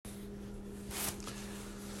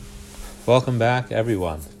Welcome back,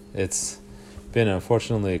 everyone. It's been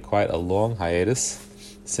unfortunately quite a long hiatus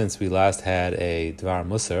since we last had a Dvar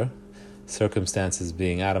Musar, circumstances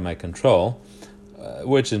being out of my control,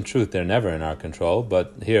 which in truth they're never in our control,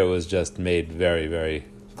 but here it was just made very, very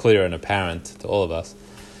clear and apparent to all of us.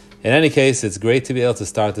 In any case, it's great to be able to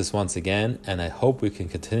start this once again, and I hope we can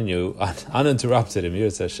continue uninterrupted in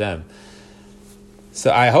Yiras Hashem.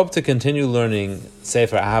 So I hope to continue learning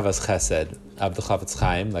Sefer Ahavas Chesed of the Chafetz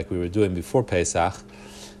Chaim, like we were doing before Pesach,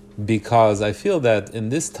 because I feel that in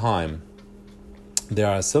this time there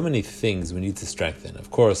are so many things we need to strengthen.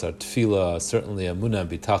 Of course, our tefillah, certainly Amunah and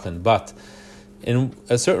Bitachon, but in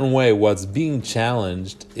a certain way, what's being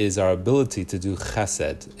challenged is our ability to do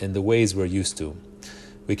Chesed in the ways we're used to.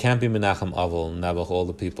 We can't be Menachem Avol, Nebuch, all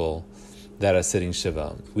the people that are sitting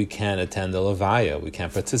Shiva. We can't attend a Levaya. We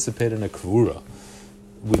can't participate in a Kavura.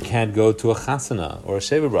 We can't go to a chasana or a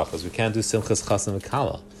sheva brachas. We can't do simchas chasana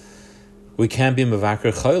v'kala. We can't be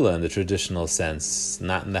mevaker chayla in the traditional sense,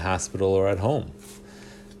 not in the hospital or at home.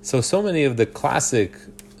 So many of the classic,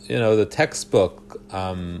 the textbook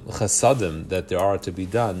chasadim that there are to be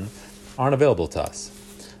done aren't available to us.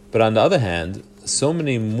 But on the other hand, so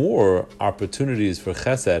many more opportunities for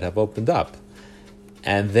chesed have opened up.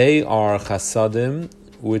 And they are chasadim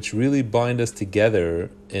which really bind us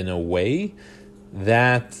together in a way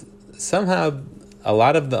that somehow a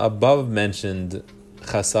lot of the above mentioned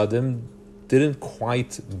chasadim didn't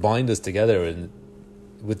quite bind us together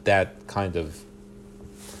with that kind of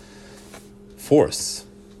force,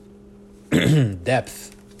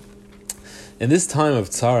 depth. In this time of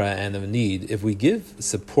tzara and of need, if we give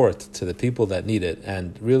support to the people that need it,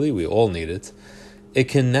 and really we all need it, it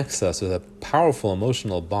connects us with a powerful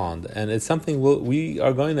emotional bond, and it's something we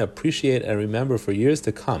are going to appreciate and remember for years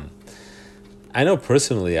to come. I know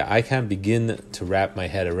personally I can't begin to wrap my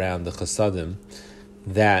head around the chasadim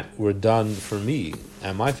that were done for me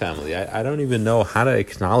and my family. I don't even know how to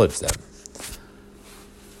acknowledge them.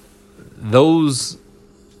 These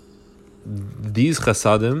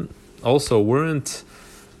chasadim also weren't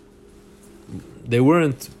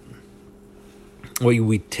what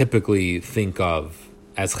we typically think of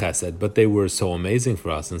as chesed, but they were so amazing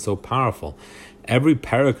for us and so powerful. Every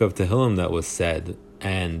parak of Tehillim that was said,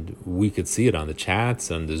 and we could see it on the chats,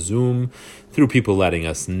 on the Zoom, through people letting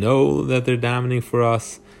us know that they're davening for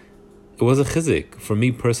us. It was a chizik. For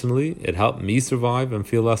me personally, it helped me survive and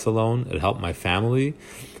feel less alone. It helped my family.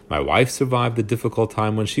 My wife survived the difficult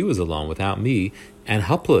time when she was alone without me and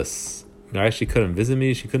helpless. Right? She couldn't visit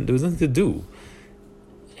me. There was nothing to do.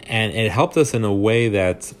 And it helped us in a way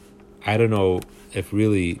that I don't know if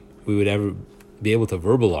really we would ever be able to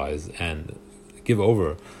verbalize and give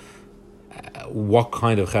over what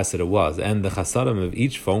kind of chesed it was. And the chasadim of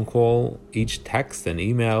each phone call, each text and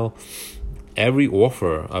email, every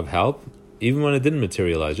offer of help, even when it didn't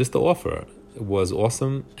materialize, just the offer was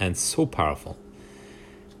awesome and so powerful.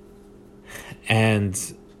 And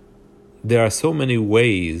there are so many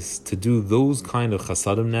ways to do those kind of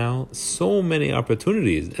chasadim now, so many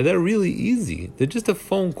opportunities. They're really easy. They're just a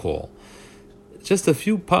phone call, just a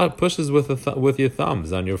few pushes with your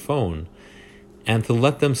thumbs on your phone. And to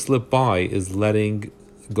let them slip by is letting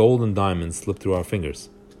gold and diamonds slip through our fingers.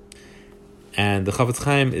 And the Chafetz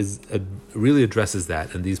Chaim really addresses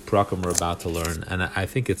that in these parakim we're about to learn. And I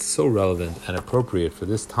think it's so relevant and appropriate for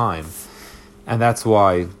this time. And that's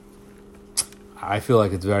why I feel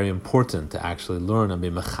like it's very important to actually learn and be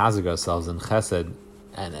mechazik ourselves in chesed.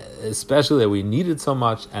 And especially that we need it so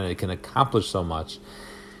much and it can accomplish so much.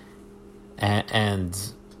 And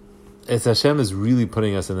it's Hashem is really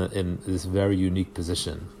putting us in this very unique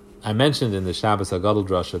position. I mentioned in the Shabbos HaGadol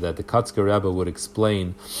Drasha that the Kotzker Rebbe would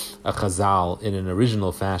explain a chazal in an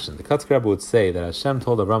original fashion. The Kotzker Rebbe would say that Hashem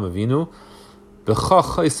told Avraham Avinu, "B'cha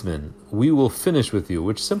chaismin, we will finish with you,"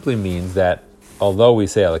 which simply means that although we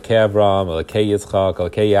say Elokei Avraham, Elokei Yitzchak,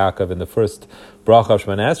 Elokei Yaakov in the first bracha of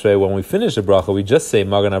Shemona Esrei, when we finish the bracha, we just say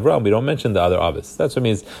Magen Avraham. We don't mention the other Avos. That's what it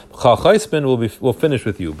means. B'cha chaismin, we'll finish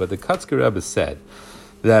with you. But the Kotzker Rebbe said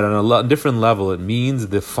that on a different level, it means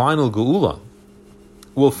the final geula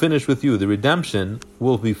will finish with you. The redemption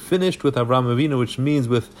will be finished with Avraham Avinu, which means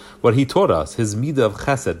with what he taught us, his midah of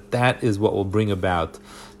chesed. That is what will bring about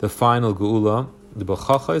the final geula, the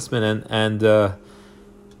b'cha chaismin, and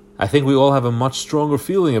I think we all have a much stronger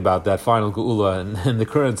feeling about that final geula in the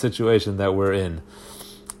current situation that we're in.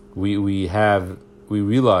 We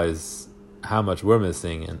realize how much we're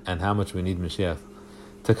missing and how much we need Mashiach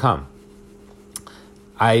to come.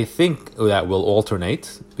 I think that we'll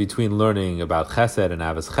alternate between learning about Chesed and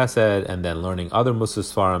Avos Chesed, and then learning other Musar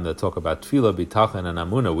Sfarim that talk about Tefillah, Bitachon, and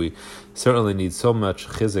Amunah. We certainly need so much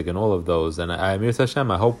Chizik in all of those, and Amir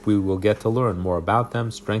Hashem, I hope we will get to learn more about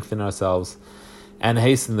them, strengthen ourselves, and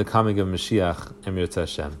hasten the coming of Mashiach, Amir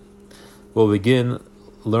Hashem. We'll begin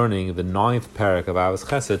learning the 9th parak of Avos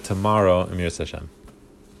Chesed tomorrow, Amir Hashem.